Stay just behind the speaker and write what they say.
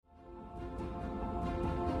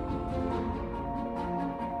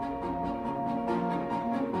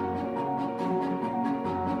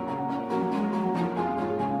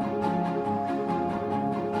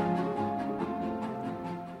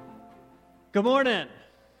Good morning.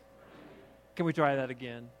 Can we try that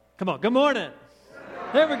again? Come on, good morning.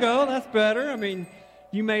 There we go, that's better. I mean,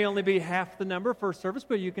 you may only be half the number first service,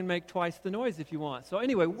 but you can make twice the noise if you want. So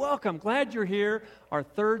anyway, welcome. Glad you're here, our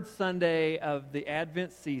third Sunday of the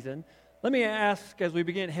Advent season. Let me ask as we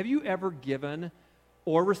begin, have you ever given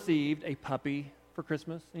or received a puppy for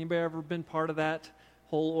Christmas? Anybody ever been part of that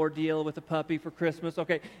whole ordeal with a puppy for Christmas?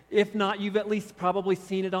 Okay, if not, you've at least probably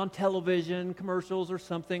seen it on television, commercials or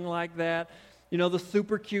something like that. You know, the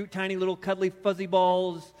super cute, tiny little cuddly fuzzy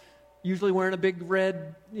balls, usually wearing a big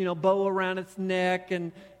red, bow around its neck,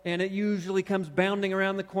 and it usually comes bounding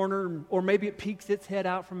around the corner, or maybe it peeks its head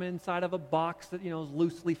out from inside of a box that, is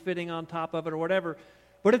loosely fitting on top of it or whatever.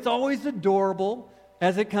 But it's always adorable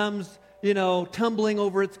as it comes tumbling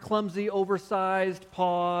over its clumsy, oversized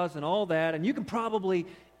paws and all that. And you can probably,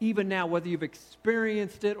 even now, whether you've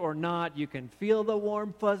experienced it or not, you can feel the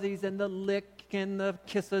warm fuzzies and the lick and the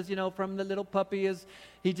kisses, from the little puppy as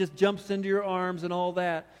he just jumps into your arms and all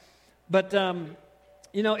that. But,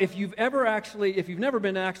 if you've never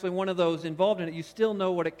been actually one of those involved in it, you still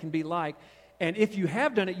know what it can be like. And if you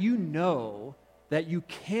have done it, you know that you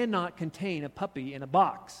cannot contain a puppy in a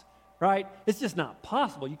box. Right? It's just not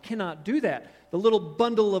possible. You cannot do that. The little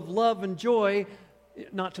bundle of love and joy,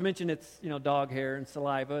 not to mention its, dog hair and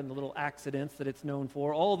saliva and the little accidents that it's known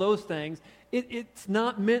for, all those things, it's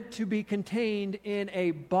not meant to be contained in a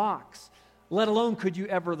box. Let alone could you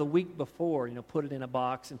ever the week before, put it in a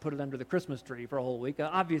box and put it under the Christmas tree for a whole week.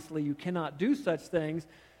 Obviously, you cannot do such things.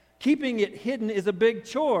 Keeping it hidden is a big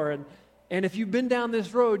chore, and if you've been down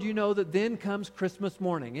this road, you know that then comes Christmas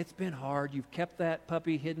morning. It's been hard. You've kept that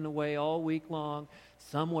puppy hidden away all week long,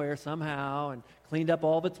 somewhere, somehow, and cleaned up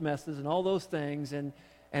all of its messes and all those things. And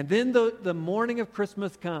then the morning of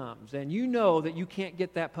Christmas comes, and you know that you can't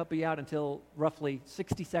get that puppy out until roughly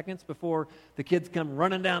 60 seconds before the kids come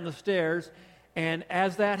running down the stairs. And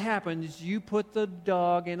as that happens, you put the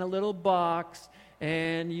dog in a little box,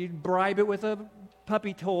 and you bribe it with a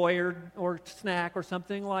puppy toy or snack or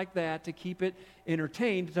something like that to keep it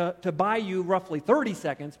entertained, to buy you roughly 30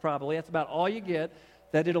 seconds probably, that's about all you get,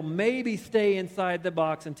 that it'll maybe stay inside the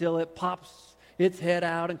box until it pops its head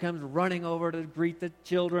out and comes running over to greet the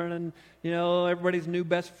children and, everybody's new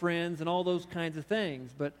best friends and all those kinds of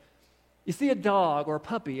things. But you see, a dog or a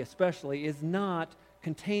puppy especially is not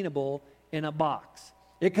containable in a box.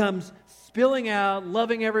 It comes spilling out,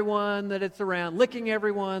 loving everyone that it's around, licking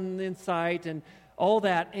everyone in sight, and all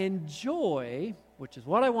that. And joy, which is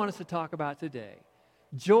what I want us to talk about today,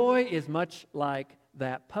 joy is much like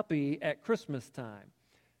that puppy at Christmas time.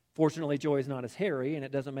 Fortunately, joy is not as hairy and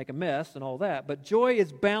it doesn't make a mess and all that, but joy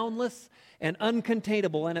is boundless and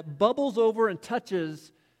uncontainable, and it bubbles over and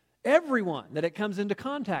touches everyone that it comes into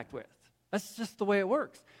contact with. That's just the way it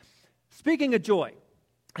works. Speaking of joy,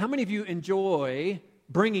 how many of you enjoy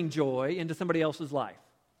bringing joy into somebody else's life?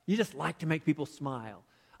 You just like to make people smile.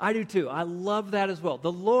 I do too. I love that as well.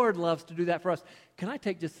 The Lord loves to do that for us. Can I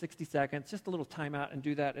take just 60 seconds, just a little time out and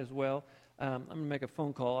do that as well? I'm going to make a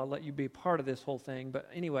phone call. I'll let you be part of this whole thing. But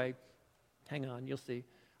anyway, hang on, you'll see.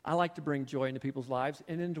 I like to bring joy into people's lives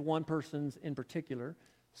and into one person's in particular.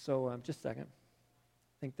 So just a second.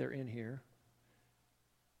 I think they're in here.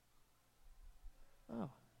 Oh,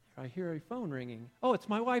 I hear a phone ringing. Oh, it's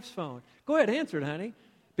my wife's phone. Go ahead, answer it, honey,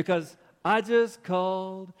 because I just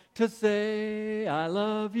called to say I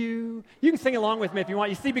love you. You can sing along with me if you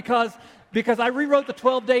want. You see, because I rewrote the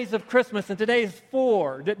 12 days of Christmas, and today is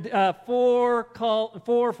four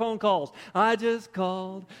phone calls. I just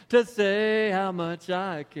called to say how much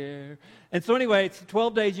I care. And so anyway, it's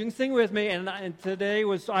 12 days. You can sing with me, and today I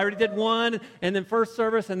already did one, and then first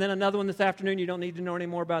service, and then another one this afternoon. You don't need to know any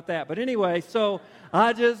more about that. But anyway, so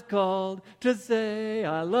I just called to say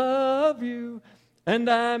I love you. And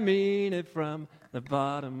I mean it from the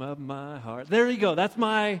bottom of my heart. There you go. That's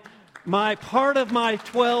my part of my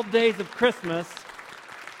 12 days of Christmas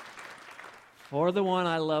for the one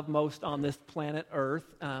I love most on this planet Earth.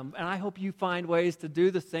 And I hope you find ways to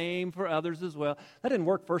do the same for others as well. That didn't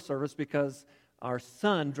work first service because our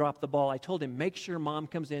son dropped the ball. I told him, make sure mom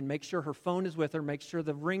comes in, make sure her phone is with her, make sure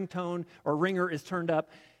the ringtone or ringer is turned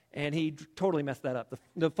up. And he totally messed that up.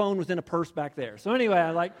 The phone was in a purse back there. So anyway,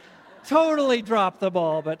 I totally dropped the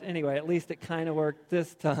ball, but anyway, at least it kind of worked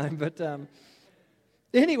this time. But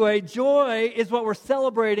anyway, joy is what we're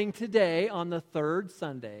celebrating today on the third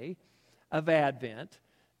Sunday of Advent.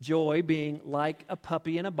 Joy being like a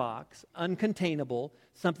puppy in a box, uncontainable,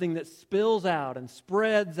 something that spills out and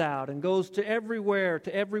spreads out and goes to everywhere,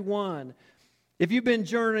 to everyone. If you've been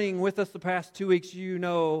journeying with us the past 2 weeks, you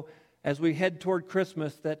know, as we head toward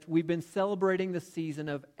Christmas, that we've been celebrating the season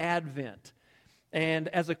of Advent. And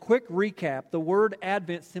as a quick recap, the word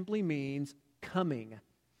Advent simply means coming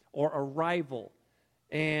or arrival.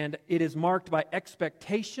 And it is marked by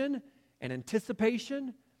expectation and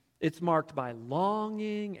anticipation. It's marked by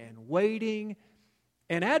longing and waiting.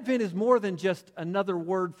 And Advent is more than just another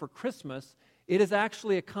word for Christmas. It is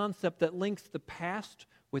actually a concept that links the past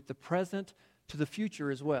with the present to the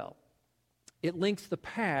future as well. It links the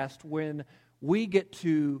past when we get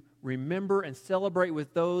to remember and celebrate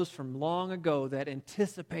with those from long ago that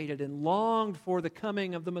anticipated and longed for the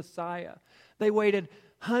coming of the Messiah. They waited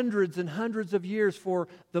hundreds and hundreds of years for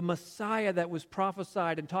the Messiah that was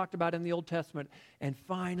prophesied and talked about in the Old Testament. And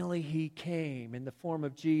finally he came in the form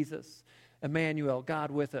of Jesus, Emmanuel,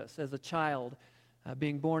 God with us, as a child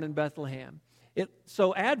being born in Bethlehem.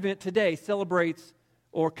 So Advent today celebrates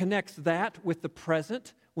or connects that with the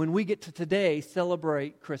present, when we get to today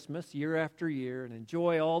celebrate Christmas year after year and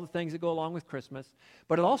enjoy all the things that go along with Christmas.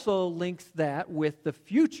 But it also links that with the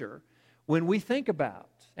future when we think about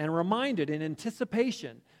and are reminded in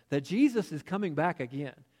anticipation that Jesus is coming back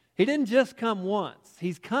again. He didn't just come once.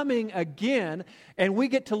 He's coming again, and we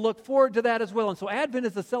get to look forward to that as well. And so Advent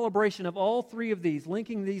is a celebration of all three of these,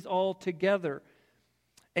 linking these all together.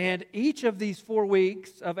 And each of these 4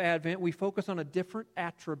 weeks of Advent, we focus on a different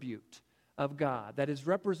attribute of God that is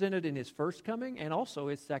represented in His first coming and also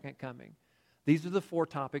His second coming. These are the 4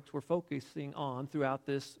 topics we're focusing on throughout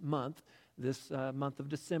this month of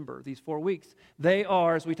December, these 4 weeks. They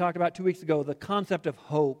are, as we talked about 2 weeks ago, the concept of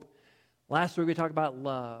hope. Last week we talked about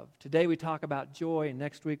love. Today we talk about joy, and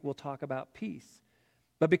next week we'll talk about peace.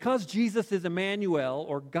 But because Jesus is Emmanuel,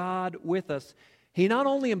 or God with us, He not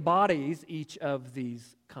only embodies each of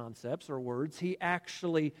these concepts or words, He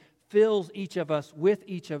actually fills each of us with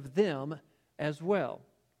each of them as well.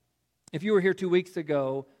 If you were here 2 weeks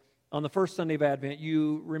ago on the first Sunday of Advent,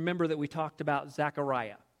 you remember that we talked about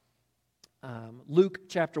Zechariah. Luke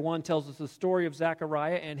chapter 1 tells us the story of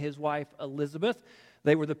Zechariah and his wife Elizabeth.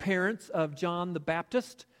 They were the parents of John the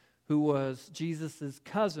Baptist, who was Jesus'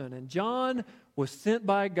 cousin. And John was sent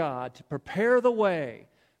by God to prepare the way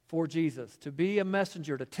for Jesus, to be a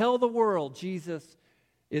messenger, to tell the world Jesus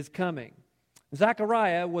is coming.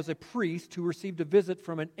 Zechariah was a priest who received a visit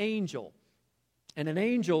from an angel. And an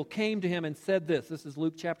angel came to him and said this. This is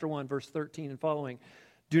Luke chapter 1, verse 13 and following.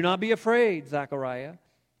 "Do not be afraid, Zechariah.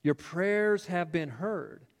 Your prayers have been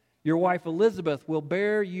heard. Your wife Elizabeth will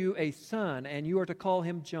bear you a son, and you are to call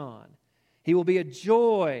him John. He will be a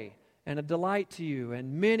joy and a delight to you,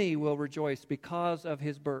 and many will rejoice because of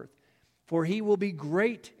his birth. For he will be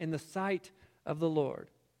great in the sight of the Lord."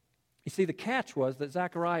 You see, the catch was that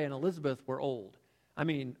Zechariah and Elizabeth were old. I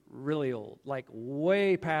mean, really old, like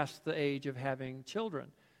way past the age of having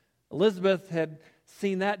children. Elizabeth had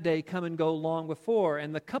seen that day come and go long before,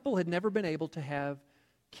 and the couple had never been able to have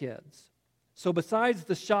kids. So besides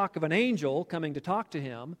the shock of an angel coming to talk to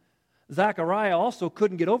him, Zechariah also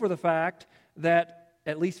couldn't get over the fact that,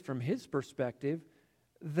 at least from his perspective,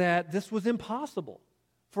 that this was impossible.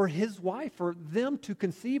 For his wife, for them to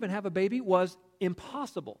conceive and have a baby was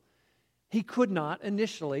impossible. He could not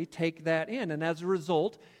initially take that in, and as a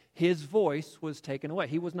result, his voice was taken away.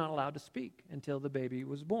 He was not allowed to speak until the baby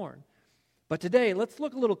was born. But today, let's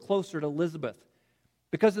look a little closer at Elizabeth,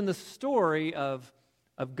 because in the story of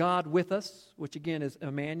God with us, which again is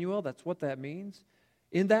Emmanuel, that's what that means.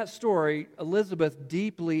 In that story, Elizabeth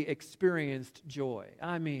deeply experienced joy.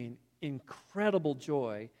 I mean, incredible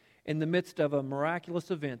joy in the midst of a miraculous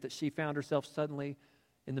event that she found herself suddenly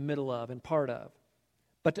in the middle of and part of.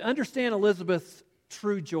 But to understand Elizabeth's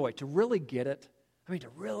true joy, to really get it, to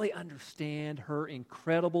really understand her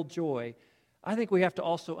incredible joy, I think we have to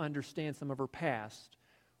also understand some of her past,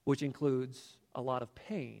 which includes a lot of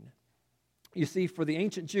pain. You see, for the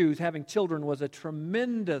ancient Jews, having children was a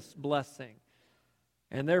tremendous blessing.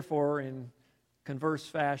 And therefore, in reverse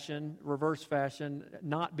fashion,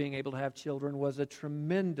 not being able to have children was a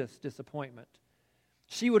tremendous disappointment.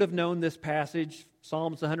 She would have known this passage.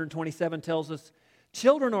 Psalms 127 tells us,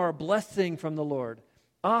 "Children are a blessing from the Lord,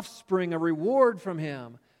 offspring a reward from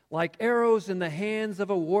Him. Like arrows in the hands of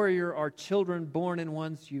a warrior are children born in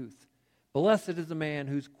one's youth. Blessed is the man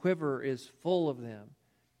whose quiver is full of them."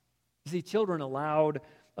 You see, children allowed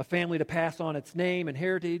a family to pass on its name and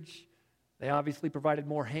heritage. They obviously provided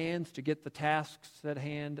more hands to get the tasks at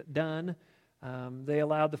hand done. They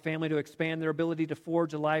allowed the family to expand their ability to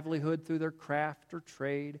forge a livelihood through their craft or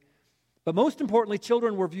trade. But most importantly,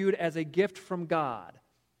 children were viewed as a gift from God,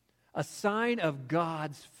 a sign of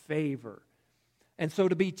God's favor. And so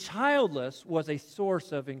to be childless was a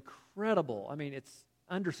source of incredible, it's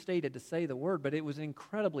understated to say the word, but it was an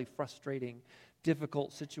incredibly frustrating,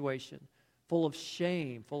 difficult situation, full of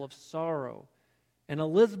shame, full of sorrow. And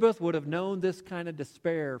Elizabeth would have known this kind of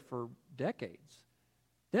despair for decades.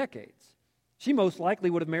 Decades. She most likely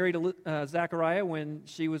would have married Zechariah when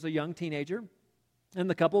she was a young teenager, and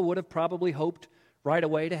the couple would have probably hoped right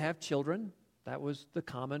away to have children. That was the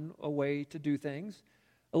common way to do things.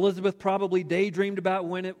 Elizabeth probably daydreamed about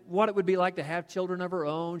what it would be like to have children of her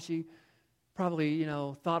own. She probably,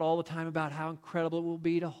 thought all the time about how incredible it will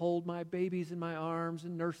be to hold my babies in my arms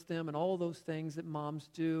and nurse them and all those things that moms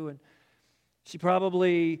do. And she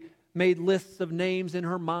probably made lists of names in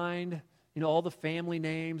her mind, all the family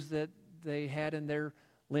names that they had in their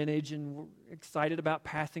lineage, and were excited about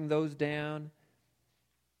passing those down.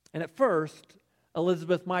 And at first,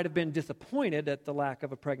 Elizabeth might have been disappointed at the lack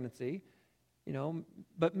of a pregnancy,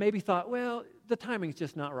 but maybe thought, well, the timing's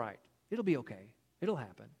just not right. It'll be okay. It'll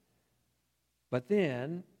happen. But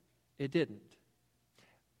then it didn't.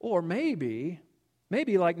 Or maybe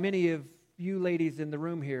like many of you ladies in the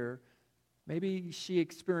room here, maybe she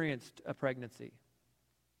experienced a pregnancy,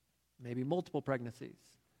 maybe multiple pregnancies,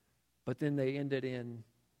 but then they ended in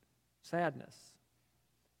sadness.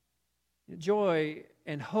 Joy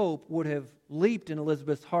and hope would have leaped in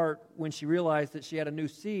Elizabeth's heart when she realized that she had a new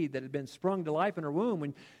seed that had been sprung to life in her womb.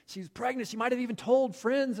 When she was pregnant, she might have even told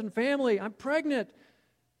friends and family, I'm pregnant.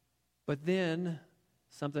 But then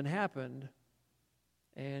something happened,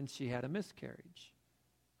 and she had a miscarriage.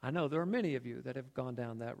 I know there are many of you that have gone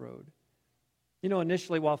down that road.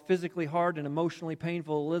 Initially, while physically hard and emotionally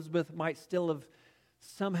painful, Elizabeth might still have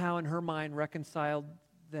somehow in her mind reconciled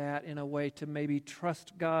that in a way to maybe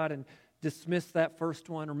trust God and dismiss that first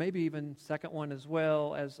one, or maybe even second one as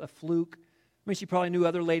well, as a fluke. She probably knew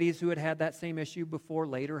other ladies who had that same issue before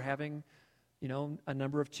later having, a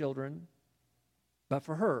number of children. But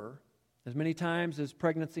for her, as many times as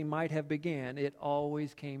pregnancy might have began, it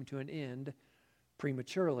always came to an end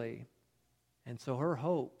prematurely. And so her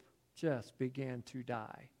hope just began to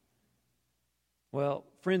die. Well,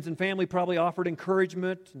 friends and family probably offered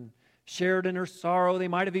encouragement and shared in her sorrow. They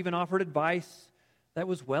might have even offered advice that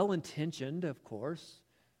was well-intentioned, of course,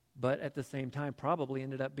 but at the same time probably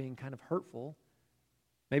ended up being kind of hurtful.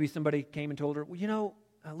 Maybe somebody came and told her, well,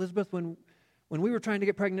 Elizabeth, when we were trying to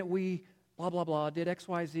get pregnant, we blah, blah, blah, did X,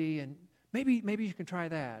 Y, Z, and maybe you can try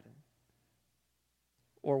that.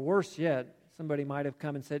 Or worse yet, somebody might have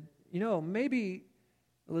come and said, maybe,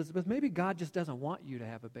 Elizabeth, maybe God just doesn't want you to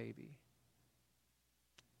have a baby.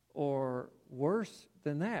 Or worse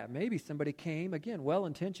than that, maybe somebody came, again,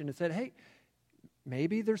 well-intentioned, and said, hey,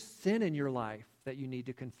 maybe there's sin in your life that you need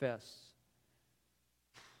to confess.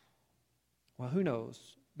 Well, who knows?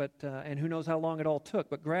 But and who knows how long it all took.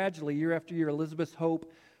 But gradually, year after year, Elizabeth's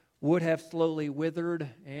hope would have slowly withered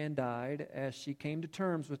and died as she came to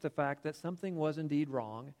terms with the fact that something was indeed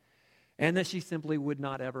wrong and that she simply would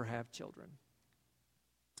not ever have children.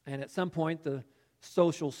 And at some point, the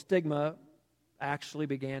social stigma actually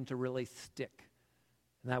began to really stick.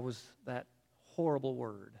 And that was that horrible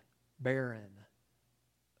word, barren.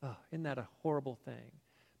 Oh, isn't that a horrible thing?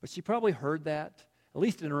 But she probably heard that, at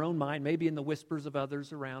least in her own mind, maybe in the whispers of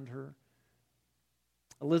others around her.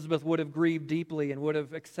 Elizabeth would have grieved deeply and would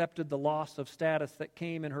have accepted the loss of status that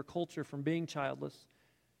came in her culture from being childless.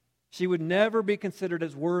 She would never be considered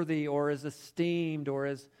as worthy or as esteemed or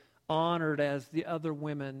as honored as the other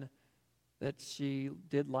women that she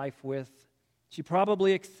did life with. She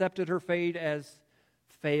probably accepted her fate as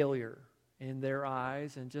failure in their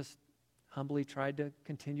eyes and just humbly tried to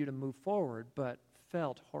continue to move forward, but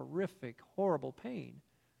felt horrific, horrible pain.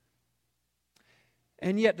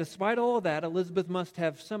 And yet, despite all of that, Elizabeth must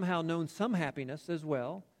have somehow known some happiness as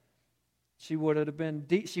well. She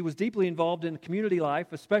was deeply involved in community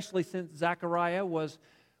life, especially since Zechariah was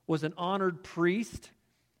an honored priest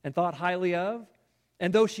and thought highly of.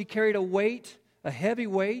 And though she carried a heavy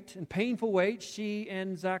weight and painful weight, she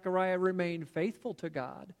and Zechariah remained faithful to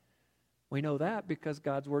God. We know that because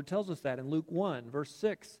God's Word tells us that in Luke 1, verse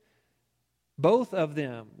 6. Both of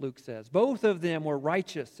them, Luke says, both of them were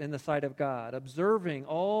righteous in the sight of God, observing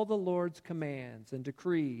all the Lord's commands and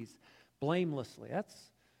decrees blamelessly. That's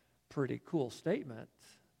a pretty cool statement,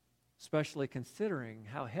 especially considering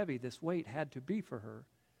how heavy this weight had to be for her.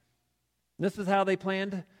 And this is how they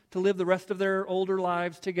planned to live the rest of their older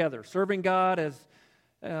lives together, serving God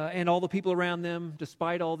and all the people around them,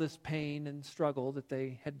 despite all this pain and struggle that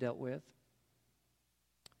they had dealt with.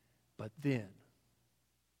 But then,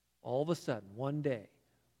 all of a sudden, one day,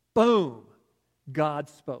 boom, God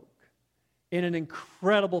spoke in an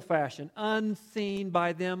incredible fashion, unseen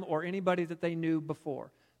by them or anybody that they knew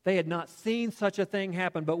before. They had not seen such a thing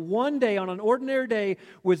happen. But one day, on an ordinary day,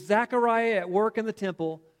 with Zechariah at work in the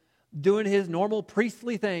temple, doing his normal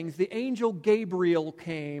priestly things, the angel Gabriel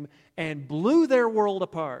came and blew their world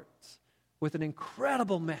apart with an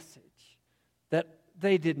incredible message that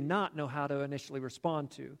they did not know how to initially respond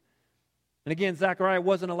to. And again, Zechariah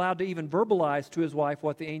wasn't allowed to even verbalize to his wife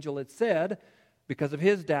what the angel had said because of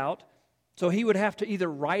his doubt. So he would have to either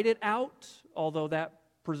write it out, although that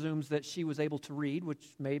presumes that she was able to read, which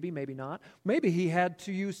maybe not. Maybe he had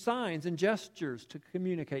to use signs and gestures to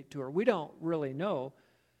communicate to her. We don't really know.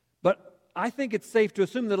 But I think it's safe to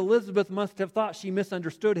assume that Elizabeth must have thought she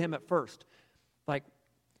misunderstood him at first. Like,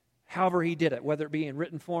 however he did it, whether it be in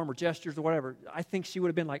written form or gestures or whatever. I think she would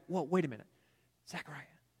have been like, whoa, wait a minute. Zechariah,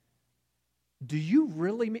 do you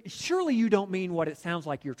really mean, surely you don't mean what it sounds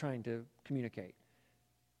like you're trying to communicate.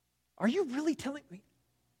 Are you really telling me?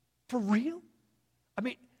 For real? I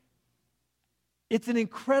mean, it's an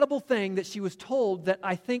incredible thing that she was told that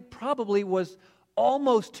I think probably was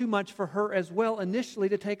almost too much for her as well initially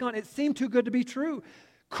to take on. It seemed too good to be true.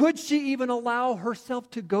 Could she even allow herself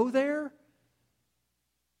to go there?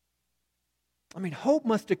 I mean, hope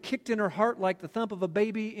must have kicked in her heart like the thump of a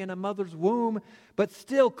baby in a mother's womb, but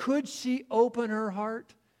still, could she open her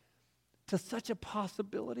heart to such a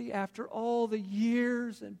possibility after all the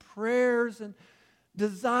years and prayers and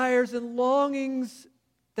desires and longings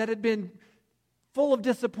that had been full of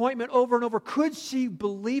disappointment over and over? Could she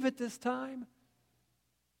believe it this time?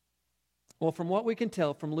 Well, from what we can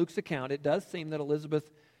tell from Luke's account, it does seem that Elizabeth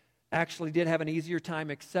actually did have an easier time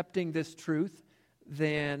accepting this truth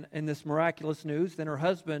than in this miraculous news than her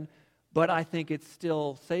husband, but I think it's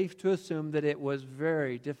still safe to assume that it was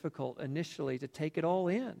very difficult initially to take it all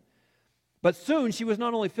in. But soon she was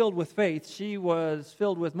not only filled with faith, she was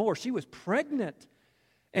filled with more. She was pregnant.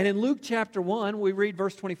 And in Luke chapter 1, we read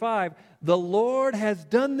verse 25, "The Lord has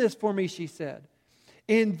done this for me," she said.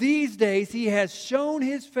 "In these days he has shown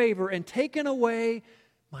his favor and taken away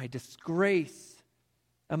my disgrace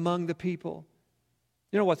among the people."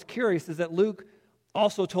 You know what's curious is that Luke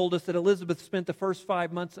also told us that Elizabeth spent the first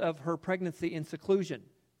 5 months of her pregnancy in seclusion.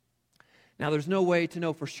 Now, there's no way to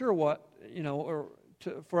know for sure what,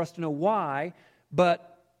 for us to know why,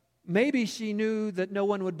 but maybe she knew that no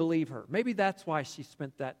one would believe her. Maybe that's why she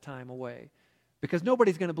spent that time away. Because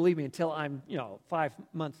nobody's going to believe me until I'm, 5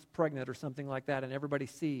 months pregnant or something like that, and everybody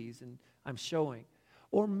sees and I'm showing.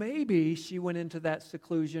 Or maybe she went into that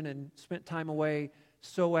seclusion and spent time away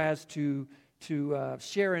so as to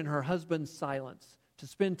share in her husband's silence, to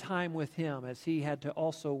spend time with him as he had to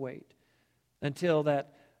also wait until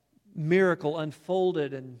that miracle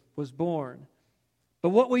unfolded and was born. But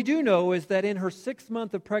what we do know is that in her 6th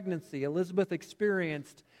month of pregnancy, Elizabeth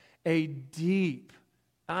experienced a deep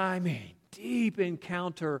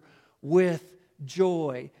encounter with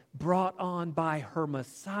joy brought on by her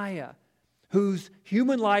Messiah, whose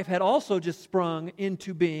human life had also just sprung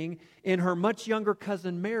into being in her much younger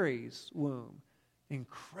cousin Mary's womb.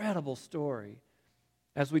 Incredible story.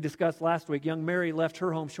 As we discussed last week, young Mary left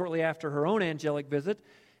her home shortly after her own angelic visit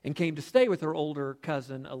and came to stay with her older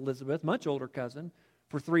cousin Elizabeth, much older cousin,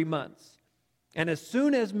 for 3 months. And as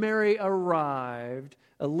soon as Mary arrived,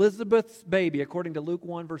 Elizabeth's baby, according to Luke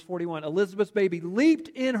 1, verse 41, Elizabeth's baby leaped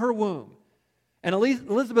in her womb. And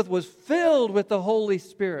Elizabeth was filled with the Holy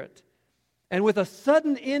Spirit. And with a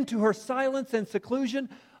sudden end to her silence and seclusion,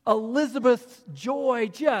 Elizabeth's joy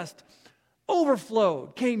just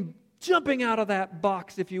overflowed, came jumping out of that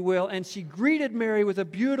box, if you will, and she greeted Mary with a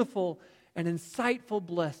beautiful and insightful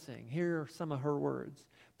blessing. Here are some of her words.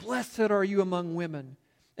 "Blessed are you among women,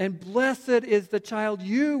 and blessed is the child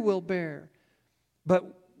you will bear.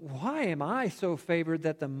 But why am I so favored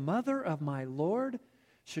that the mother of my Lord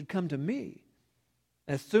should come to me?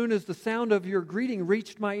 As soon as the sound of your greeting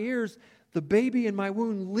reached my ears, the baby in my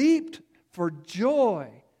womb leaped for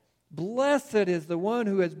joy. Blessed is the one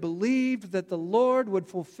who has believed that the Lord would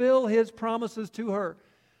fulfill his promises to her."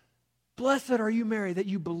 Blessed are you, Mary, that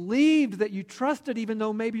you believed, that you trusted, even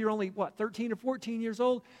though maybe you're only, 13 or 14 years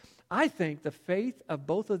old. I think the faith of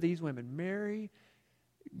both of these women, Mary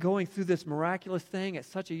going through this miraculous thing at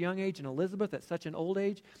such a young age and Elizabeth at such an old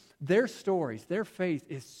age, their stories, their faith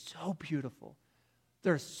is so beautiful.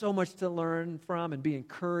 There's so much to learn from and be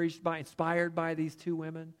encouraged by, inspired by these two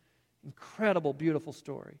women. Incredible, beautiful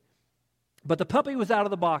story. But the puppy was out of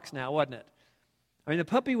the box now, wasn't it? I mean, the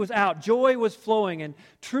puppy was out. Joy was flowing, and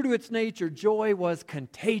true to its nature, joy was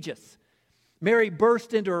contagious. Mary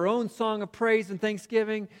burst into her own song of praise and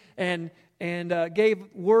thanksgiving and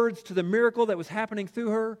gave words to the miracle that was happening through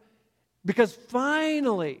her, because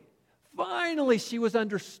finally she was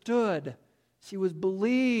understood. She was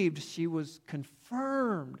believed. She was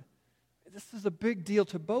confirmed. This is a big deal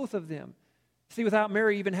to both of them. See, without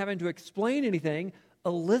Mary even having to explain anything,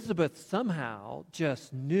 Elizabeth somehow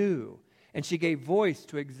just knew, and she gave voice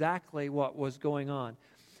to exactly what was going on.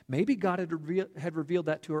 Maybe God had revealed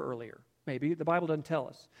that to her earlier. Maybe. The Bible doesn't tell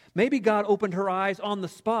us. Maybe God opened her eyes on the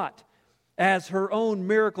spot as her own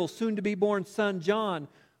miracle, soon-to-be-born son John,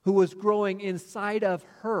 who was growing inside of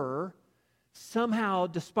her, somehow,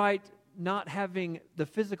 despite not having the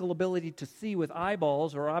physical ability to see with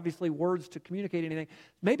eyeballs or obviously words to communicate anything,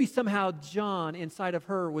 maybe somehow John inside of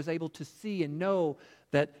her was able to see and know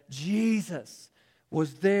that Jesus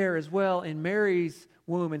was there as well in Mary's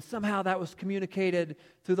womb, and somehow that was communicated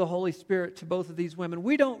through the Holy Spirit to both of these women.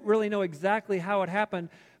 We don't really know exactly how it happened,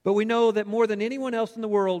 but we know that more than anyone else in the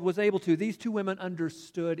world was able to, these two women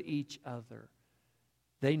understood each other.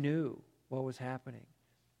 They knew what was happening.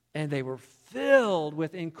 And they were filled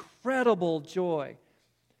with incredible joy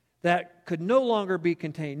that could no longer be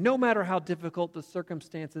contained, no matter how difficult the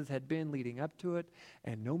circumstances had been leading up to it,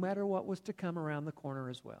 and no matter what was to come around the corner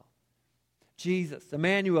as well. Jesus,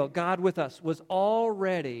 Emmanuel, God with us, was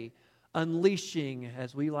already unleashing,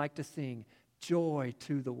 as we like to sing, joy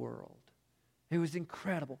to the world. It was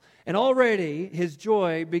incredible. And already his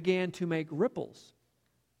joy began to make ripples.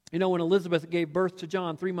 You know, when Elizabeth gave birth to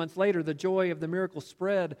John 3 months later, the joy of the miracle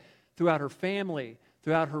spread throughout her family,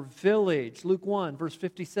 throughout her village. Luke 1, verse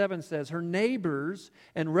 57 says, her neighbors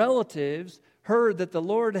and relatives heard that the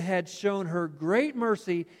Lord had shown her great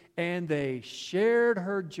mercy, and they shared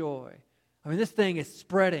her joy. I mean, this thing is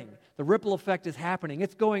spreading. The ripple effect is happening.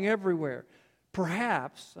 It's going everywhere.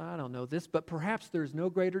 Perhaps, I don't know this, but perhaps there's no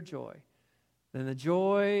greater joy than the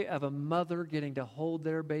joy of a mother getting to hold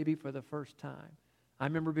their baby for the first time. I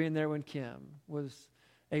remember being there when Kim was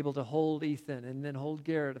able to hold Ethan and then hold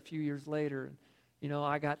Garrett a few years later. And, you know,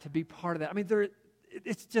 I got to be part of that. I mean,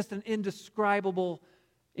 it's just an indescribable,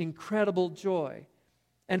 incredible joy.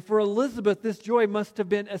 And for Elizabeth, this joy must have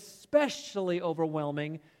been especially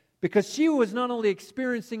overwhelming because she was not only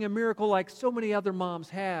experiencing a miracle like so many other moms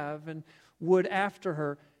have and would after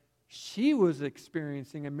her, she was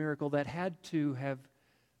experiencing a miracle that had to have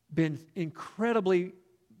been incredibly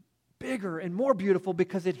bigger and more beautiful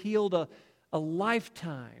because it healed a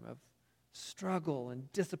lifetime of struggle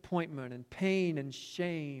and disappointment and pain and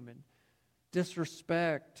shame and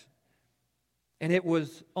disrespect. And it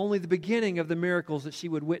was only the beginning of the miracles that she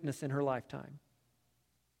would witness in her lifetime.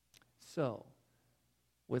 So,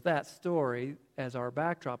 with that story as our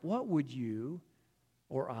backdrop, what would you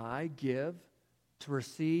or I give to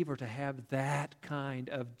receive or to have that kind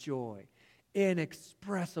of joy?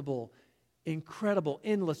 Inexpressible, incredible,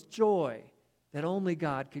 endless joy that only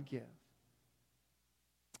God could give.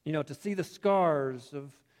 You know, to see the scars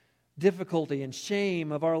of difficulty and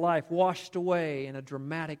shame of our life washed away in a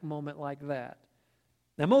dramatic moment like that.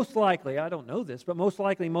 Now, most likely, I don't know this, but most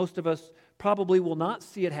likely most of us probably will not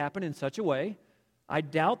see it happen in such a way. I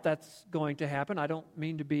doubt that's going to happen. I don't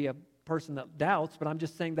mean to be a person that doubts, but I'm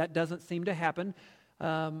just saying that doesn't seem to happen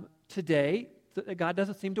today. God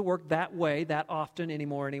doesn't seem to work that way that often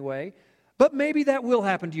anymore anyway. But maybe that will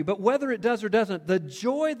happen to you. But whether it does or doesn't, the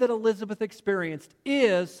joy that Elizabeth experienced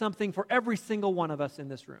is something for every single one of us in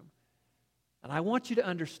this room. And I want you to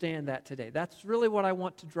understand that today. That's really what I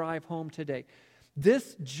want to drive home today.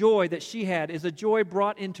 This joy that she had is a joy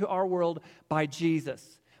brought into our world by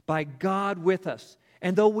Jesus, by God with us.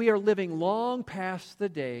 And though we are living long past the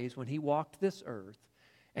days when He walked this earth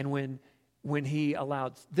and when He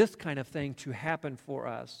allowed this kind of thing to happen for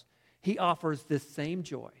us, He offers this same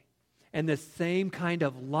joy and this same kind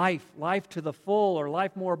of life to the full or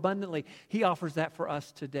life more abundantly. He offers that for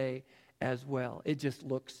us today as well. It just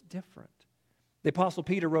looks different. The Apostle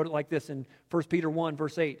Peter wrote it like this in 1 Peter 1,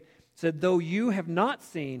 verse 8. Said, though you have not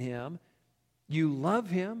seen Him, you love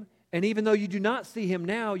Him. And even though you do not see Him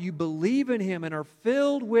now, you believe in Him and are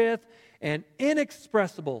filled with an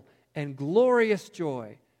inexpressible and glorious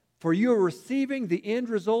joy. For you are receiving the end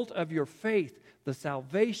result of your faith, the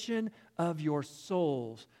salvation of your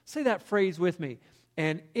souls. Say that phrase with me.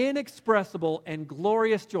 An inexpressible and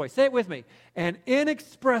glorious joy. Say it with me. An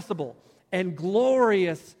inexpressible and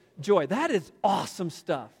glorious joy. That is awesome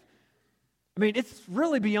stuff. I mean, it's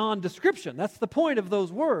really beyond description. That's the point of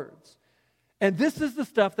those words. And this is the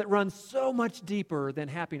stuff that runs so much deeper than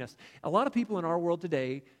happiness. A lot of people in our world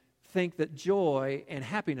today think that joy and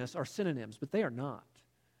happiness are synonyms, but they are not.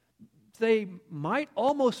 They might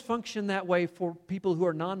almost function that way for people who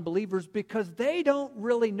are non-believers because they don't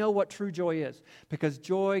really know what true joy is, because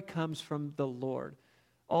joy comes from the Lord.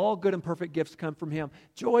 All good and perfect gifts come from Him.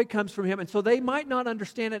 Joy comes from Him. And so they might not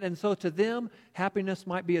understand it. And so to them, happiness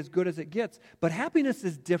might be as good as it gets. But happiness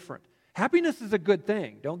is different. Happiness is a good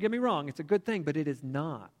thing. Don't get me wrong. It's a good thing. But it is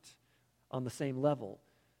not on the same level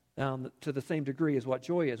to the same degree as what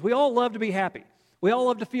joy is. We all love to be happy. We all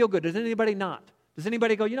love to feel good. Does anybody not? Does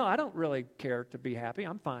anybody go, I don't really care to be happy.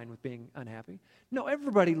 I'm fine with being unhappy. No,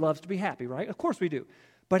 everybody loves to be happy, right? Of course we do.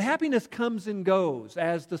 But happiness comes and goes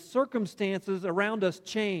as the circumstances around us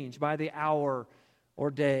change by the hour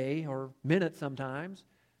or day or minute sometimes.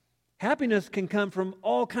 Happiness can come from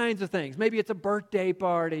all kinds of things. Maybe it's a birthday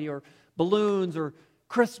party or balloons or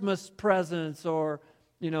Christmas presents or,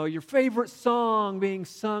 your favorite song being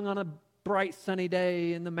sung on a bright sunny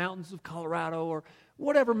day in the mountains of Colorado or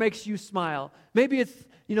whatever makes you smile. Maybe it's,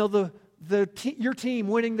 your team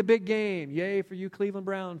winning the big game. Yay for you Cleveland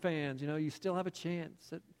Brown fans. You still have a chance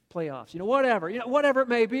at playoffs. Whatever it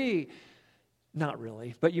may be. Not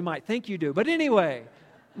really, but you might think you do. But anyway,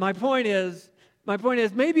 my point is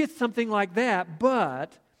maybe it's something like that,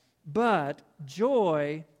 but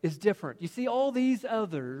joy is different. You see, all these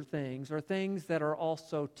other things are things that are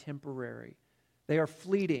also temporary. They are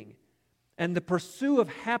fleeting. And the pursuit of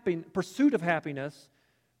happiness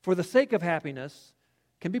for the sake of happiness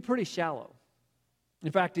can be pretty shallow.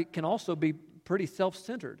 In fact, it can also be pretty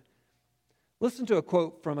self-centered. Listen to a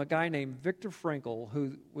quote from a guy named Viktor Frankl,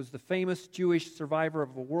 who was the famous Jewish survivor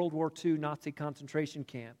of a World War II Nazi concentration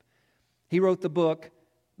camp. He wrote the book,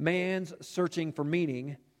 Man's Searching for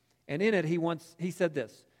Meaning, and in it he said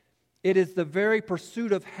this: "It is the very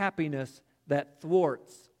pursuit of happiness that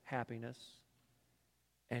thwarts happiness."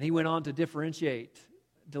 And he went on to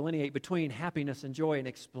delineate between happiness and joy and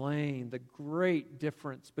explain the great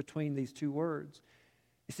difference between these two words.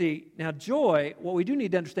 You see, now joy, what we do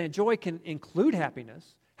need to understand, joy can include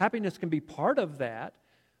happiness. Happiness can be part of that,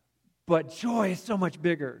 but joy is so much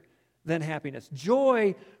bigger than happiness.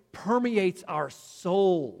 Joy permeates our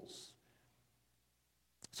souls.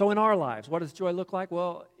 So in our lives, what does joy look like?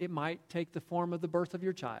 Well, it might take the form of the birth of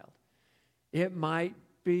your child. It might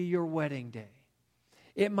be your wedding day.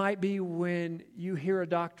 It might be when you hear a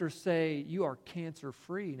doctor say you are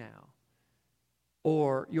cancer-free now,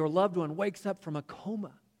 or your loved one wakes up from a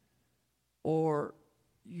coma, or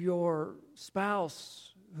your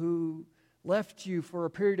spouse who left you for a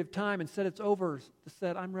period of time and said it's over,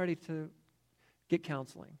 said, I'm ready to get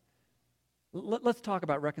counseling. Let's talk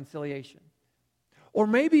about reconciliation. Or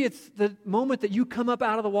maybe it's the moment that you come up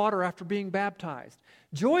out of the water after being baptized.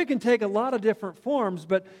 Joy can take a lot of different forms,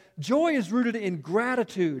 but joy is rooted in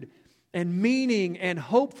gratitude and meaning and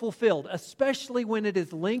hope fulfilled, especially when it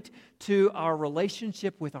is linked to our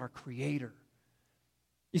relationship with our Creator.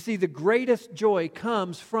 You see, the greatest joy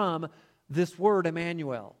comes from this word,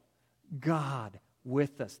 Emmanuel, God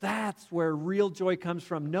with us. That's where real joy comes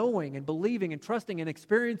from, knowing and believing and trusting and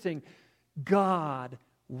experiencing God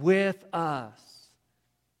with us.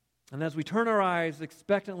 And as we turn our eyes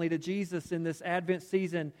expectantly to Jesus in this Advent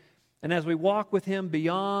season, and as we walk with Him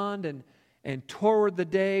beyond and toward the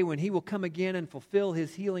day when He will come again and fulfill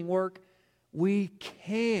His healing work, we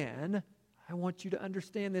can, I want you to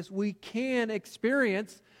understand this, we can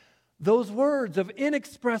experience those words of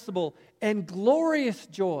inexpressible and glorious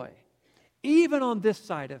joy, even on this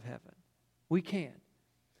side of heaven. We can.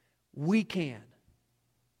 We can.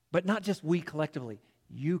 But not just we collectively,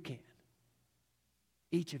 you can.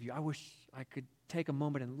 Each of you. I wish I could take a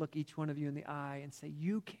moment and look each one of you in the eye and say,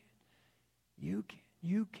 you can. You can.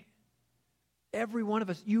 You can. Every one of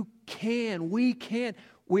us, you can. We can.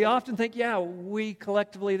 We often think, we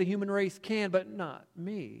collectively, the human race can, but not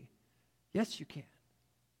me. Yes, you can.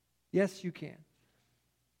 Yes, you can.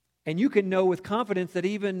 And you can know with confidence that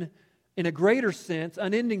even in a greater sense,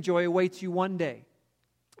 unending joy awaits you one day.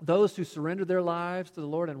 Those who surrender their lives to the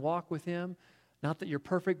Lord and walk with Him, not that you're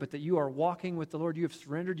perfect, but that you are walking with the Lord. You have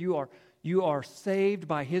surrendered. You are saved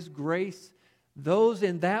by His grace. Those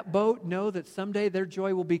in that boat know that someday their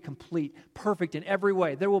joy will be complete, perfect in every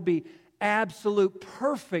way. There will be absolute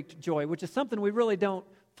perfect joy, which is something we really don't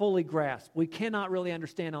fully grasp. We cannot really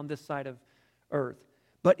understand on this side of earth.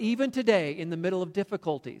 But even today, in the middle of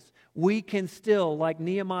difficulties, we can still, like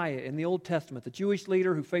Nehemiah in the Old Testament, the Jewish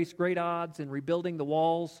leader who faced great odds in rebuilding the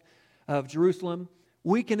walls of Jerusalem,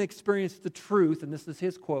 we can experience the truth, and this is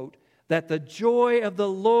his quote, that the joy of the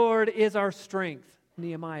Lord is our strength,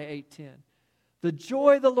 Nehemiah 8:10. The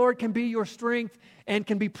joy of the Lord can be your strength and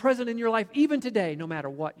can be present in your life even today, no matter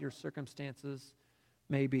what your circumstances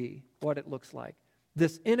may be, what it looks like.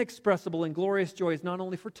 This inexpressible and glorious joy is not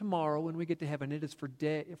only for tomorrow when we get to heaven, it is for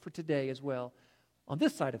today as well, on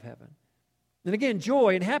this side of heaven. And again,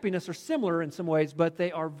 joy and happiness are similar in some ways, but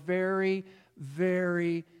they are very,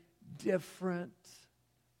 very different.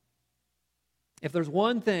 If there's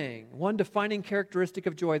one thing, one defining characteristic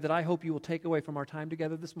of joy that I hope you will take away from our time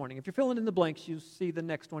together this morning, if you're filling in the blanks, you see the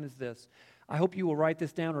next one is this. I hope you will write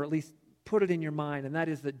this down or at least put it in your mind, and that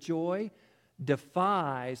is that joy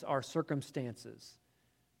defies our circumstances.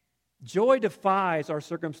 Joy defies our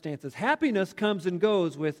circumstances. Happiness comes and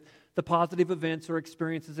goes with the positive events or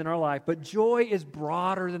experiences in our life, but joy is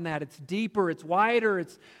broader than that. It's deeper, it's wider,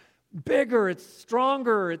 it's bigger, it's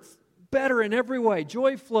stronger, it's better in every way.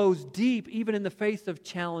 Joy flows deep even in the face of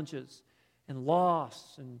challenges and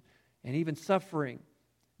loss and even suffering.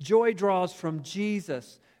 Joy draws from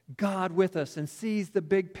Jesus, God with us, and sees the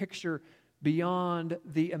big picture beyond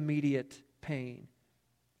the immediate pain.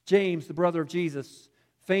 James, the brother of Jesus,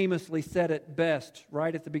 famously said it best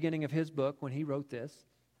right at the beginning of his book when he wrote this.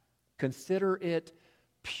 Consider it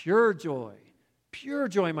pure joy,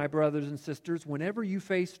 my brothers and sisters, whenever you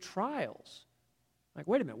face trials. Like,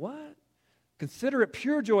 wait a minute, what? Consider it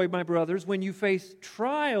pure joy, my brothers, when you face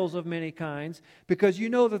trials of many kinds, because you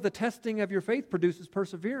know that the testing of your faith produces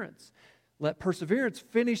perseverance. Let perseverance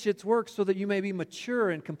finish its work so that you may be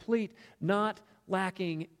mature and complete, not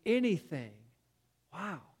lacking anything.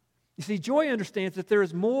 Wow. You see, joy understands that there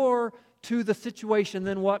is more to the situation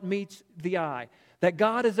than what meets the eye. That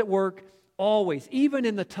God is at work always, even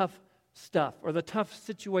in the tough stuff or the tough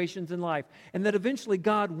situations in life. And that eventually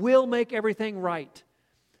God will make everything right.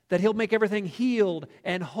 That He'll make everything healed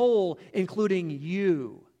and whole, including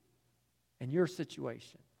you and your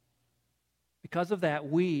situation. Because of that,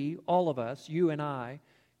 we, all of us, you and I,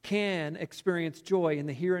 can experience joy in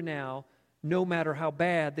the here and now, no matter how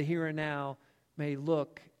bad the here and now may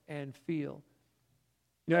look and feel.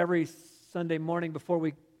 You know, every Sunday morning before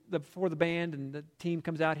the band and the team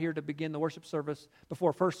comes out here to begin the worship service,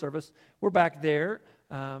 before first service, we're back there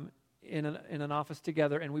in an office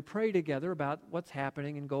together, and we pray together about what's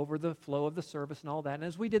happening and go over the flow of the service and all that. And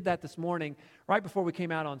as we did that this morning, right before we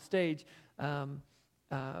came out on stage,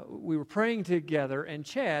 we were praying together, and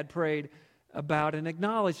Chad prayed about and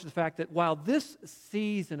acknowledged the fact that while this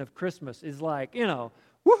season of Christmas is like,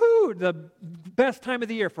 woohoo, the best time of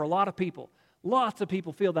the year for a lot of people. Lots of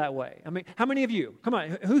people feel that way. I mean, how many of you? Come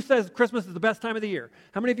on, who says Christmas is the best time of the year?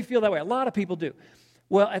 How many of you feel that way? A lot of people do.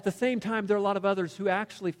 Well, at the same time, there are a lot of others who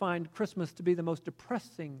actually find Christmas to be the most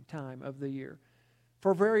depressing time of the year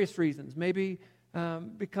for various reasons. Maybe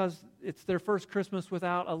because it's their first Christmas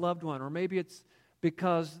without a loved one, or maybe it's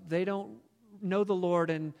because they don't know the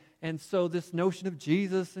Lord, and so this notion of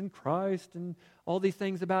Jesus and Christ and all these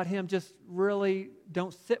things about Him just really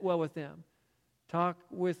don't sit well with them. Talk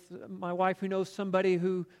with my wife who knows somebody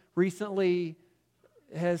who recently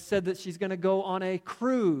has said that she's going to go on a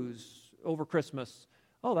cruise over Christmas.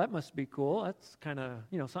 Oh, that must be cool. That's kind of,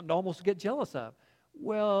 something to almost get jealous of.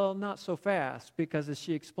 Well, not so fast, because as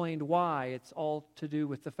she explained why, it's all to do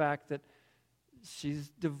with the fact that she's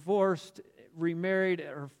divorced, remarried,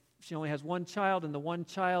 or she only has one child, and the one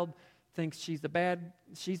child thinks she's the bad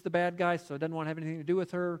guy, so doesn't want to have anything to do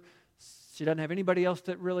with her. She doesn't have anybody else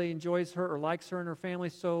that really enjoys her or likes her and her family,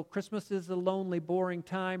 so Christmas is a lonely, boring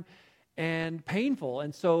time and painful.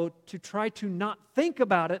 And so to try to not think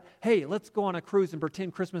about it, hey, let's go on a cruise and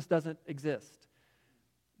pretend Christmas doesn't exist.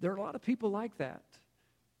 There are a lot of people like that.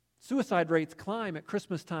 Suicide rates climb at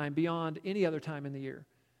Christmas time beyond any other time in the year.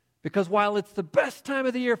 Because while it's the best time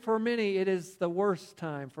of the year for many, it is the worst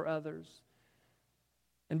time for others.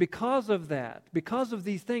 And because of that, because of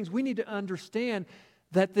these things, we need to understand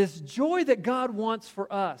that this joy that God wants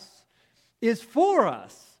for us is for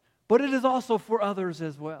us, but it is also for others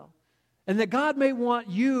as well. And that God may want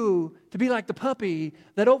you to be like the puppy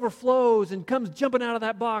that overflows and comes jumping out of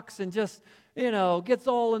that box and just, gets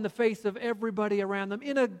all in the face of everybody around them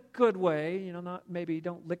in a good way. Not maybe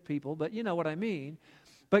don't lick people, but you know what I mean.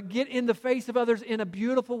 But get in the face of others in a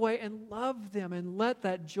beautiful way and love them and let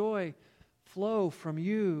that joy flow from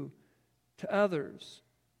you to others.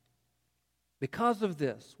 Because of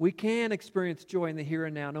this, we can experience joy in the here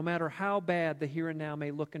and now, no matter how bad the here and now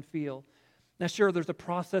may look and feel. Now, sure, there's a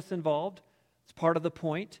process involved. It's part of the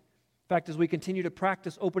point. In fact, as we continue to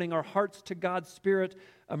practice opening our hearts to God's Spirit,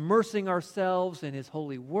 immersing ourselves in His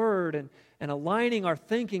holy Word, and aligning our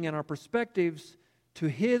thinking and our perspectives to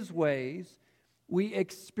His ways, we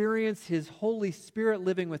experience His Holy Spirit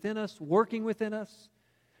living within us, working within us,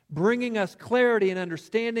 bringing us clarity and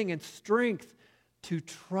understanding and strength to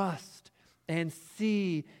trust and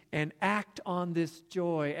see and act on this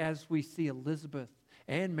joy as we see Elizabeth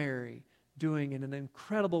and Mary doing in an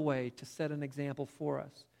incredible way to set an example for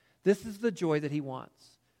us. This is the joy that He wants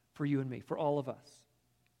for you and me, for all of us.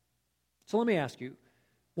 So let me ask you,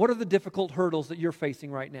 what are the difficult hurdles that you're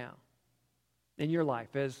facing right now in your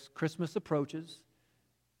life as Christmas approaches?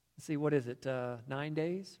 Let's see, what is it? 9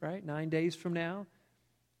 days, right? 9 days from now.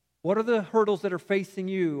 What are the hurdles that are facing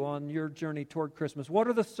you on your journey toward Christmas? What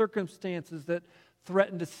are the circumstances that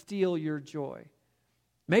threaten to steal your joy?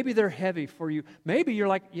 Maybe they're heavy for you. Maybe you're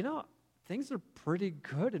like, things are pretty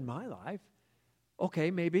good in my life.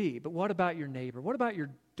 Okay, maybe. But what about your neighbor? What about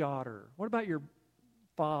your daughter? What about your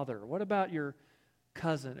father? What about your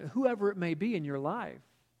cousin? Whoever it may be in your life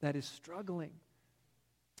that is struggling.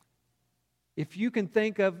 If you can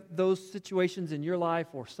think of those situations in your life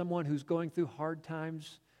or someone who's going through hard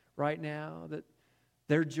times right now, that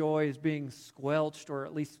their joy is being squelched, or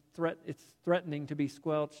at least it's threatening to be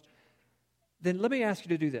squelched, then let me ask you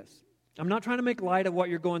to do this. I'm not trying to make light of what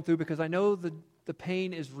you're going through, because I know the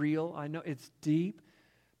pain is real. I know it's deep.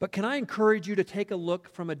 But can I encourage you to take a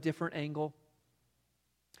look from a different angle?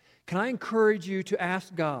 Can I encourage you to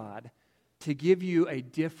ask God to give you a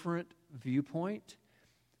different viewpoint?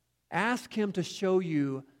 Ask Him to show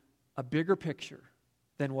you a bigger picture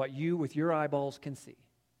than what you, with your eyeballs, can see.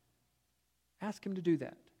 Ask Him to do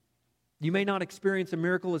that. You may not experience a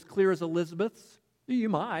miracle as clear as Elizabeth's. You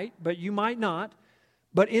might, but you might not.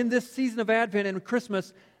 But in this season of Advent and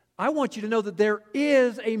Christmas, I want you to know that there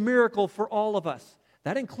is a miracle for all of us.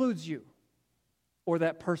 That includes you, or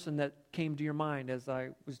that person that came to your mind as I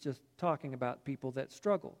was just talking about people that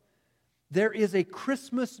struggle. There is a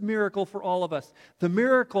Christmas miracle for all of us. The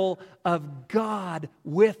miracle of God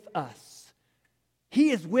with us.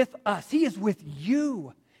 He is with us. He is with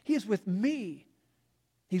you. He is with me.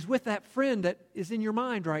 He's with that friend that is in your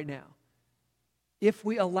mind right now, if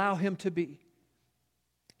we allow Him to be.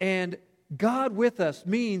 And God with us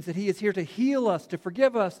means that He is here to heal us, to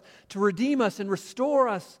forgive us, to redeem us and restore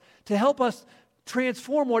us, to help us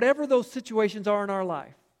transform whatever those situations are in our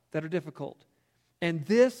life that are difficult. And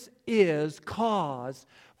this is cause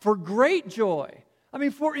for great joy. I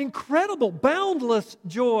mean, for incredible, boundless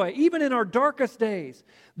joy, even in our darkest days.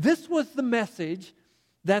 This was the message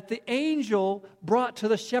that the angel brought to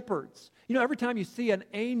the shepherds. Every time you see an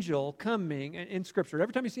angel coming in Scripture,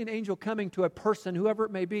 every time you see an angel coming to a person, whoever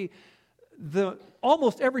it may be,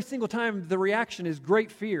 almost every single time the reaction is great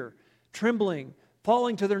fear, trembling,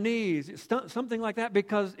 falling to their knees, something like that,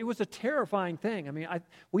 because it was a terrifying thing. I mean,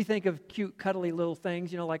 we think of cute, cuddly little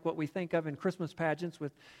things, like what we think of in Christmas pageants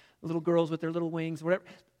with little girls with their little wings, whatever.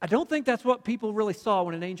 I don't think that's what people really saw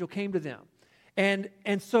when an angel came to them. And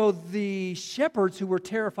so the shepherds who were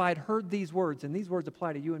terrified heard these words, and these words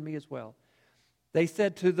apply to you and me as well. They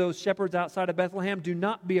said to those shepherds outside of Bethlehem, "Do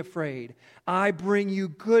not be afraid. I bring you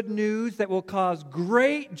good news that will cause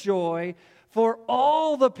great joy for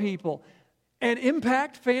all the people." And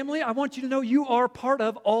Impact family, I want you to know you are part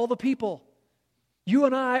of all the people. You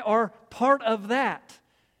and I are part of that.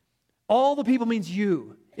 All the people means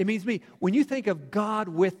you. It means me. When you think of God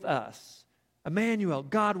with us, Emmanuel,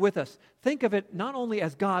 God with us, think of it not only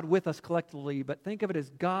as God with us collectively, but think of it as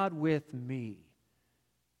God with me.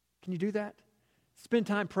 Can you do that? Spend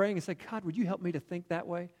time praying and say, "God, would you help me to think that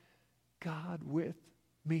way?" God with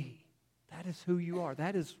me. That is who you are.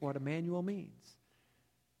 That is what Emmanuel means.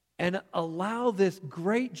 And allow this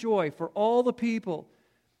great joy for all the people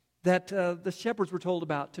that the shepherds were told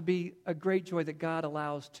about to be a great joy that God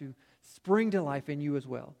allows to spring to life in you as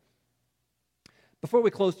well. Before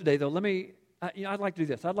we close today, though, I'd like to do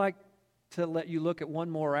this. I'd like to let you look at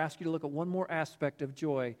ask you to look at one more aspect of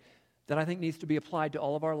joy that I think needs to be applied to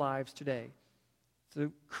all of our lives today. It's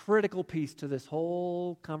a critical piece to this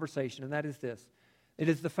whole conversation, and that is this. It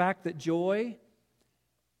is the fact that joy,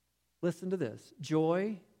 listen to this,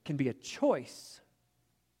 joy can be a choice.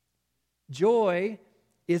 Joy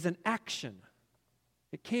is an action.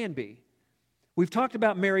 It can be. We've talked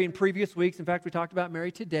about Mary in previous weeks. In fact, we talked about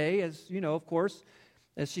Mary today, as you know, of course,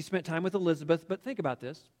 as she spent time with Elizabeth. But think about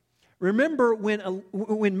this. Remember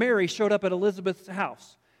when Mary showed up at Elizabeth's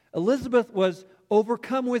house. Elizabeth was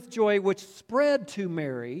overcome with joy, which spread to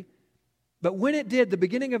Mary. But when it did, the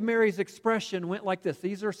beginning of Mary's expression went like this.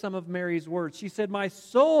 These are some of Mary's words. She said, "My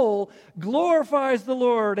soul glorifies the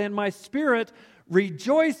Lord, and my spirit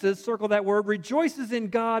rejoices," circle that word, "rejoices in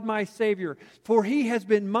God my Savior, for He has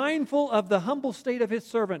been mindful of the humble state of His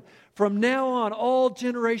servant. From now on, all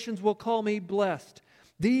generations will call me blessed."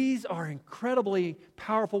 These are incredibly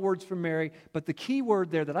powerful words from Mary, but the key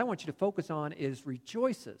word there that I want you to focus on is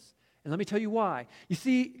rejoices. And let me tell you why. You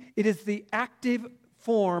see, it is the active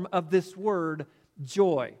form of this word,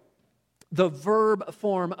 joy, the verb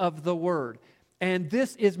form of the word. And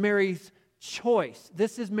this is Mary's choice.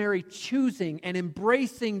 This is Mary choosing and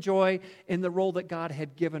embracing joy in the role that God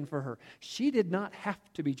had given for her. She did not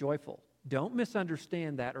have to be joyful. Don't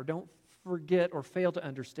misunderstand that, or don't forget or fail to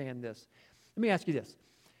understand this. Let me ask you this.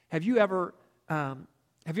 Have you ever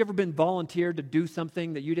Have you ever been volunteered to do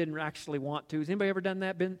something that you didn't actually want to? Has anybody ever done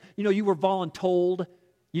that? You were voluntold.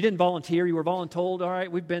 You didn't volunteer. You were voluntold. All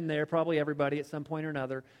right, we've been there, probably everybody at some point or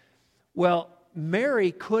another. Well,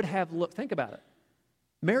 Mary could have looked, think about it.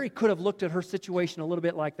 Mary could have looked at her situation a little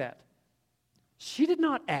bit like that. She did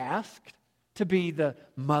not ask to be the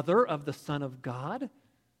mother of the Son of God.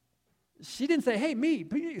 She didn't say, hey, me,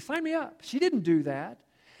 sign me up. She didn't do that.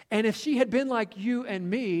 And if she had been like you and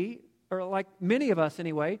me, or like many of us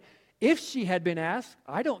anyway, if she had been asked,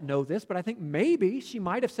 I don't know this, but I think maybe she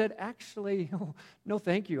might have said, actually, no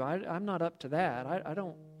thank you, I'm not up to that. I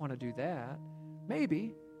don't want to do that.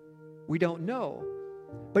 Maybe. We don't know.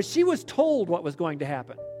 But she was told what was going to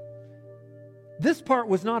happen. This part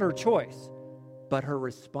was not her choice, but her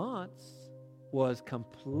response was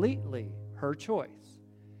completely her choice.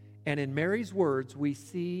 And in Mary's words, we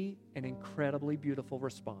see an incredibly beautiful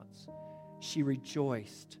response. She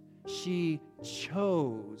rejoiced. She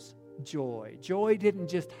chose joy. Joy didn't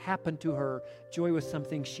just happen to her. Joy was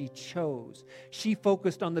something she chose. She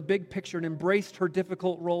focused on the big picture and embraced her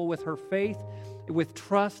difficult role with her faith, with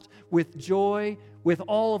trust, with joy, with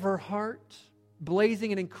all of her heart,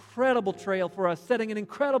 blazing an incredible trail for us, setting an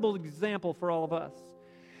incredible example for all of us.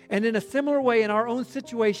 And in a similar way, in our own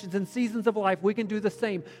situations and seasons of life, we can do the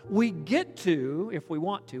same. We get to, if we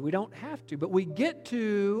want to, we don't have to, but we get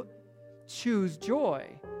to choose joy,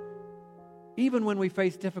 even when we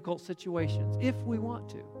face difficult situations, if we want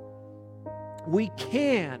to. We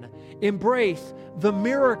can embrace the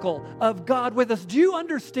miracle of God with us. Do you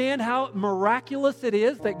understand how miraculous it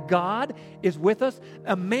is that God is with us?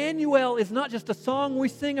 Emmanuel is not just a song we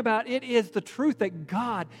sing about. It is the truth that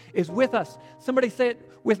God is with us. Somebody say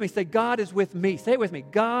it with me. Say, God is with me. Say it with me.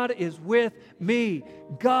 God is with me.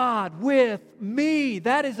 God with me.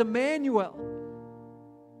 That is Emmanuel.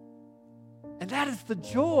 And that is the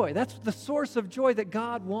joy. That's the source of joy that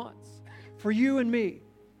God wants for you and me.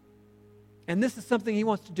 And this is something He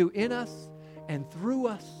wants to do in us and through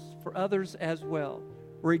us for others as well,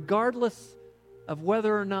 regardless of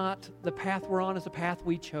whether or not the path we're on is a path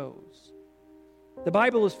we chose. The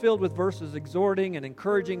Bible is filled with verses exhorting and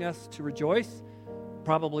encouraging us to rejoice,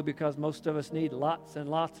 probably because most of us need lots and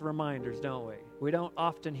lots of reminders, don't we? We don't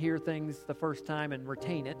often hear things the first time and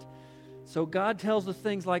retain it. So God tells us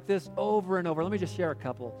things like this over and over. Let me just share a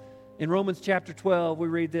couple. In Romans chapter 12, we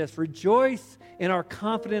read this: rejoice in our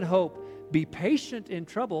confident hope. Be patient in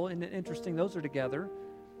trouble. And interesting, those are together.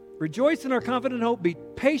 Rejoice in our confident hope. Be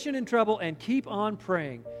patient in trouble and keep on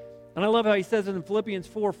praying. And I love how he says it in Philippians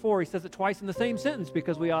 4:4. He says it twice in the same sentence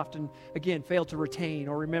because we often, again, fail to retain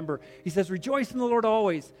or remember. He says, rejoice in the Lord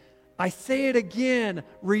always. I say it again,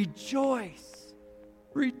 rejoice.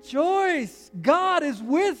 Rejoice. God is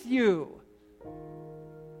with you.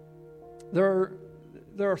 There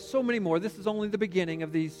are so many more. This is only the beginning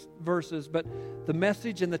of these verses, but the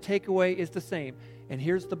message and the takeaway is the same. And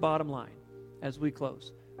here's the bottom line as we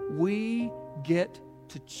close. We get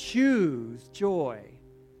to choose joy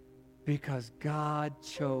because God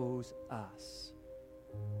chose us.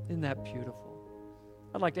 Isn't that beautiful?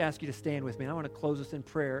 I'd like to ask you to stand with me. I want to close this in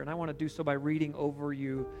prayer, and I want to do so by reading over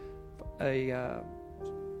you a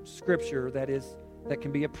scripture that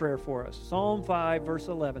can be a prayer for us. Psalm 5, verse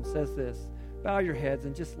 11 says this. Bow your heads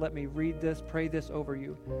and just let me read this, pray this over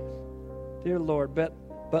you. Dear Lord,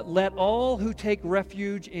 but let all who take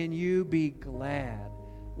refuge in you be glad.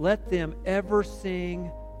 Let them ever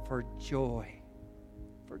sing for joy.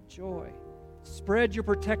 For joy. Spread your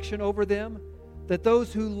protection over them, that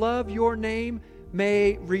those who love your name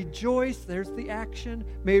may rejoice. There's the action.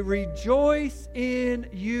 May rejoice in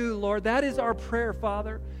you, Lord. That is our prayer,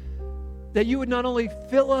 Father. That you would not only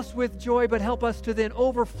fill us with joy, but help us to then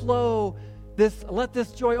overflow let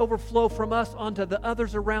this joy overflow from us onto the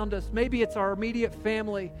others around us. Maybe it's our immediate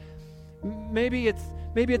family. Maybe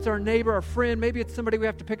it's our neighbor, our friend. Maybe it's somebody we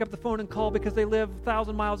have to pick up the phone and call because they live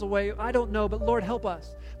 1,000 miles away. I don't know, but Lord, help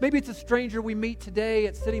us. Maybe it's a stranger we meet today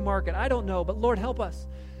at City Market. I don't know, but Lord, help us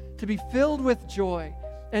to be filled with joy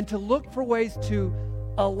and to look for ways to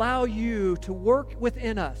allow you to work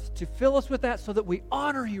within us, to fill us with that so that we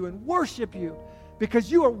honor you and worship you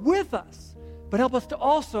because you are with us. But help us to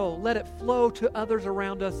also let it flow to others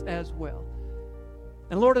around us as well.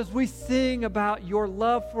 And Lord, as we sing about your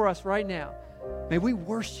love for us right now, may we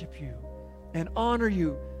worship you and honor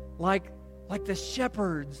you like the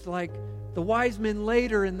shepherds, like the wise men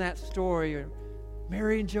later in that story, or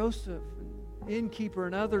Mary and Joseph, and innkeeper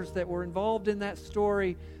and others that were involved in that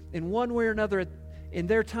story in one way or another in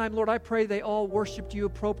their time. Lord, I pray they all worshiped you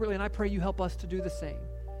appropriately, and I pray you help us to do the same.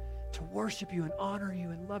 To worship you and honor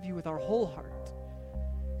you and love you with our whole heart.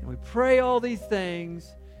 And we pray all these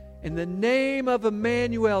things In the name of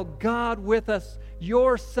Emmanuel, God with us,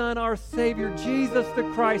 your Son, our Savior, Jesus the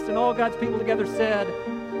Christ, and all God's people together said,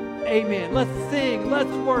 amen. Let's sing,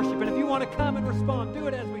 let's worship. And if you want to come and respond, do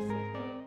it as we sing.